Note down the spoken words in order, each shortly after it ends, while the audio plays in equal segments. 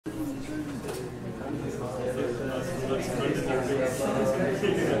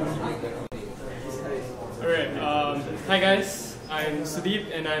Alright, hi guys, I'm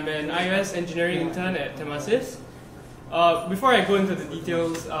Sudeep and I'm an iOS engineering intern at Temasys. Before I go into the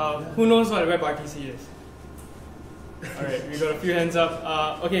details, who knows what WebRTC is? Alright, we got a few hands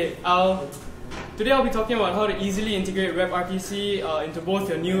up. Today I'll be talking about how to easily integrate WebRTC into both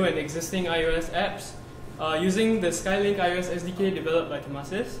your new and existing iOS apps using the Skylink iOS SDK developed by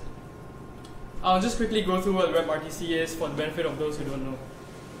Temasys. I'll just quickly go through what WebRTC is for the benefit of those who don't know.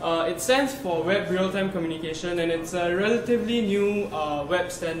 It stands for Web Real-Time Communication, and it's a relatively new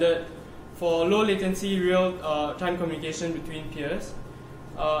web standard for low latency real-time communication between peers.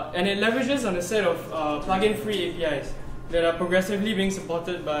 And it leverages on a set of plugin free APIs that are progressively being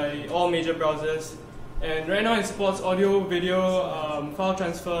supported by all major browsers. And right now it supports audio, video, file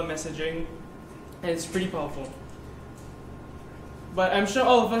transfer, messaging, and it's pretty powerful. But I'm sure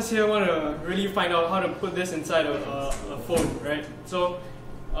all of us here want to really find out how to put this inside a phone, right? So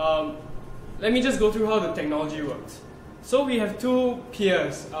let me just go through how the technology works. So we have two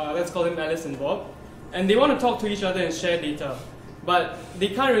peers, let's call them Alice and Bob, and they want to talk to each other and share data. But they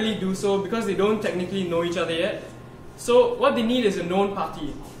can't really do so because they don't technically know each other yet. So what they need is a known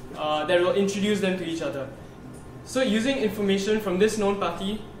party that will introduce them to each other. So using information from this known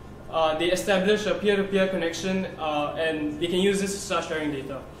party, they establish a peer-to-peer connection and they can use this to start sharing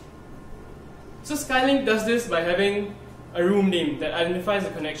data. So Skylink does this by having a room name that identifies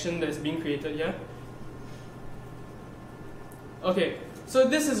the connection that's being created here. Okay, so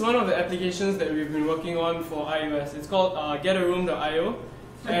this is one of the applications that we've been working on for iOS. It's called getaroom.io,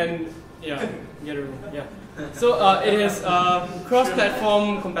 and yeah, getaroom, yeah. So it has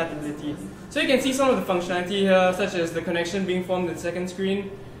cross-platform compatibility. So you can see some of the functionality here, such as the connection being formed in the second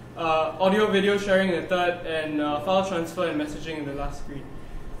screen, audio-video sharing in the third, and file transfer and messaging in the last screen.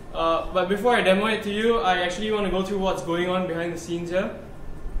 But before I demo it to you, I actually want to go through what's going on behind the scenes here.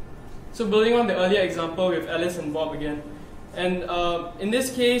 So building on the earlier example with Alice and Bob again. And in this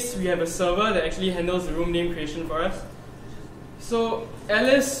case, we have a server that actually handles the room name creation for us. So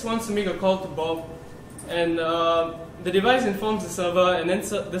Alice wants to make a call to Bob, and the device informs the server, and then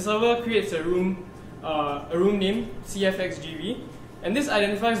the server creates a room name, CFXGV, and this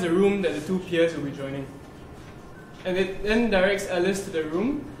identifies the room that the two peers will be joining. And it then directs Alice to the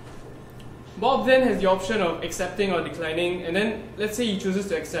room. Bob then has the option of accepting or declining, and then let's say he chooses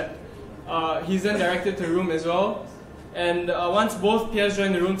to accept. He's then directed to the room as well. And once both peers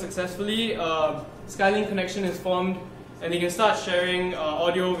join the room successfully, Skylink connection is formed, and they can start sharing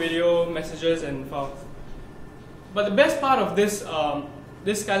audio, video, messages, and files. But the best part of this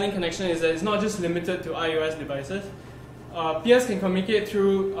Skylink connection is that it's not just limited to iOS devices. Peers can communicate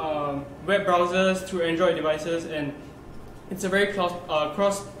through web browsers, through Android devices, and it's a very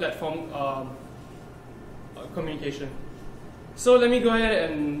cross-platform communication. So let me go ahead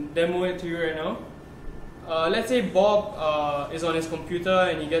and demo it to you right now. Let's say Bob is on his computer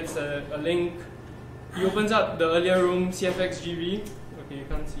and he gets a link. He opens up the earlier room, CFXGV. Okay, you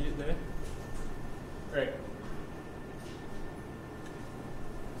can't see it there. Right.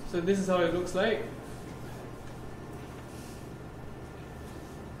 So this is how it looks like.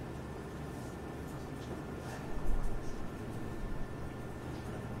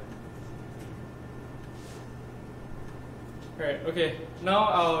 Right, okay, now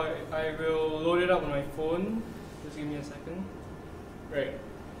I will load it up on my phone. Just give me a second. Right.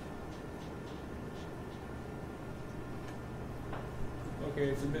 Okay,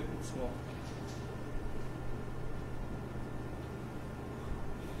 it's a bit small.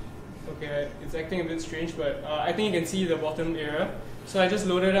 Okay, it's acting a bit strange, but I think you can see the bottom area. So I just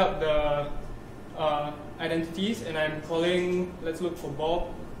loaded up the identities, and I'm calling, let's look for Bob.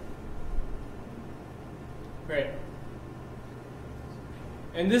 Right.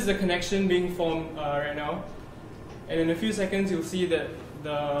 And this is the connection being formed right now. And in a few seconds, you'll see that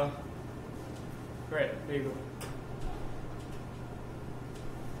right, there you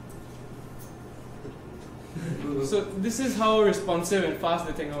go. So this is how responsive and fast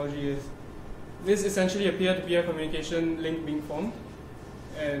the technology is. This is essentially a peer-to-peer communication link being formed.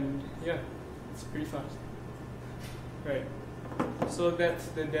 And yeah, it's pretty fast. Right. So that's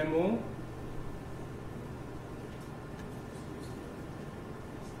the demo.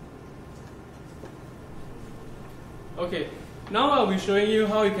 Okay, now I'll be showing you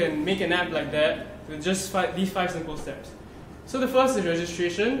how you can make an app like that with just these 5 simple steps. So the first is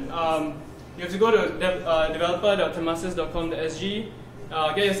registration. You have to go to developer.temasys.com.sg,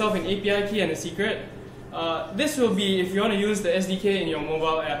 get yourself an API key and a secret. This will be if you want to use the SDK in your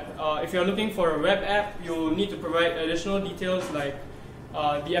mobile app. If you're looking for a web app, you'll need to provide additional details like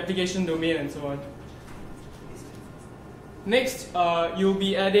the application domain and so on. Next, you'll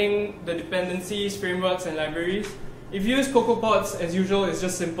be adding the dependencies, frameworks, and libraries. If you use CocoaPods, as usual, it's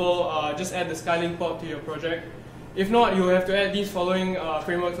just simple. Just add the Skylink pod to your project. If not, you'll have to add these following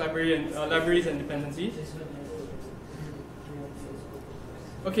frameworks, libraries, and dependencies.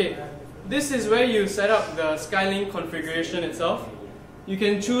 Okay, this is where you set up the Skylink configuration itself. You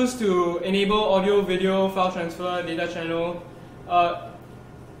can choose to enable audio, video, file transfer, data channel.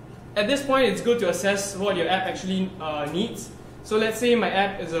 At this point, it's good to assess what your app actually needs. So let's say my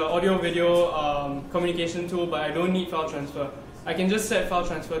app is an audio-video communication tool, but I don't need file transfer. I can just set file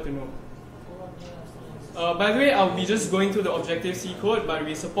transfer to no. By the way, I'll be just going through the Objective-C code, but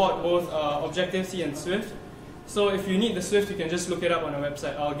we support both Objective-C and Swift. So if you need the Swift, you can just look it up on our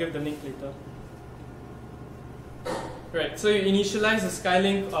website. I'll give the link later. Right, so you initialize the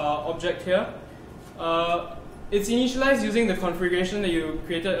Skylink object here. It's initialized using the configuration that you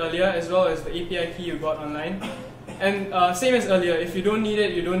created earlier, as well as the API key you got online. And same as earlier, if you don't need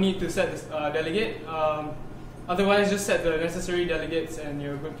it, you don't need to set this delegate. Otherwise, just set the necessary delegates and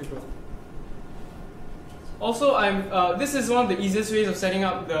you're good to go. Also, this is one of the easiest ways of setting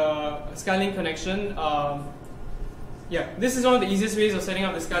up the Skylink connection. This is one of the easiest ways of setting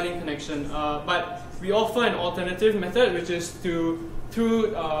up the Skylink connection. But we offer an alternative method, which is through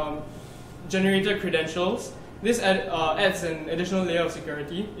generated credentials. This adds an additional layer of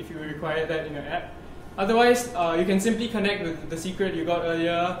security if you require that in your app. Otherwise, you can simply connect with the secret you got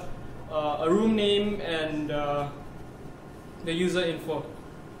earlier, a room name, and the user info.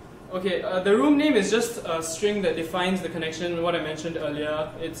 Okay, the room name is just a string that defines the connection, what I mentioned earlier.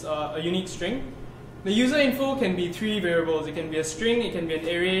 It's a unique string. The user info can be 3 variables. It can be a string, it can be an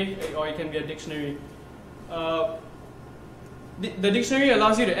array, or it can be a dictionary. The dictionary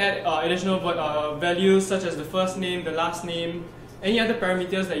allows you to add additional values such as the first name, the last name, any other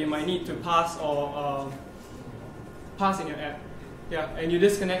parameters that you might need to pass or pass in your app. Yeah, and you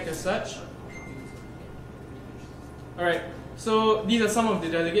disconnect as such. Alright, so these are some of the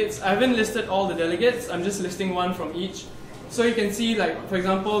delegates. I haven't listed all the delegates, I'm just listing one from each. So you can see, like, for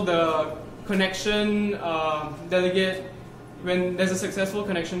example, the connection delegate. When there's a successful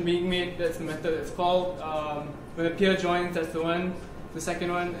connection being made, that's the method it's called. When a peer joins, that's the one, the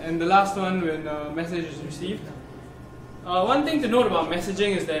second one, and the last one when a message is received. One thing to note about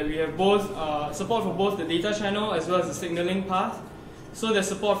messaging is that we have both support for both the data channel as well as the signaling path. So there's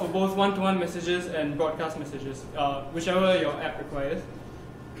support for both one-to-one messages and broadcast messages, whichever your app requires.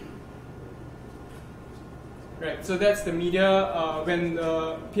 Right, so that's the media when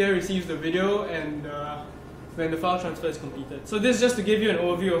the peer receives the video and when the file transfer is completed. So this is just to give you an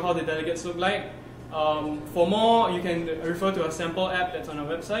overview of how the delegates look like. For more, you can refer to a sample app that's on our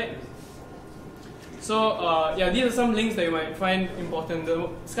website. So these are some links that you might find important. The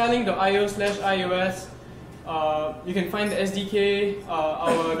Skylink.io/iOS. You can find the SDK,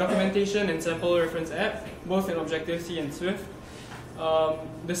 our documentation and sample reference app, both in Objective-C and Swift.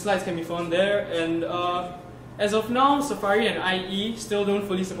 The slides can be found there. And as of now, Safari and IE still don't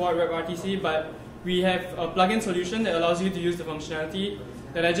fully support WebRTC, but we have a plugin solution that allows you to use the functionality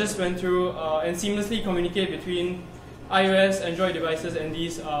that I just went through and seamlessly communicate between iOS, Android devices, and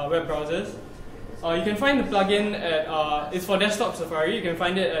these web browsers. You can find the plugin at, it's for desktop Safari, you can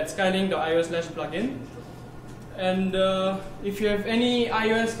find it at skylink.io/plugin. And if you have any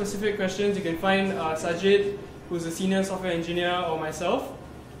iOS specific questions, you can find Sajid, who's a senior software engineer, or myself,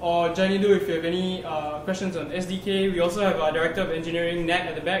 or Janidu if you have any questions on SDK. We also have our Director of Engineering, Nat,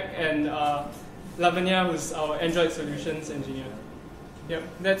 at the back, and Lavanya, who's our Android Solutions Engineer. Yep,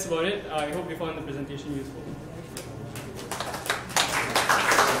 that's about it. I hope you found the presentation useful.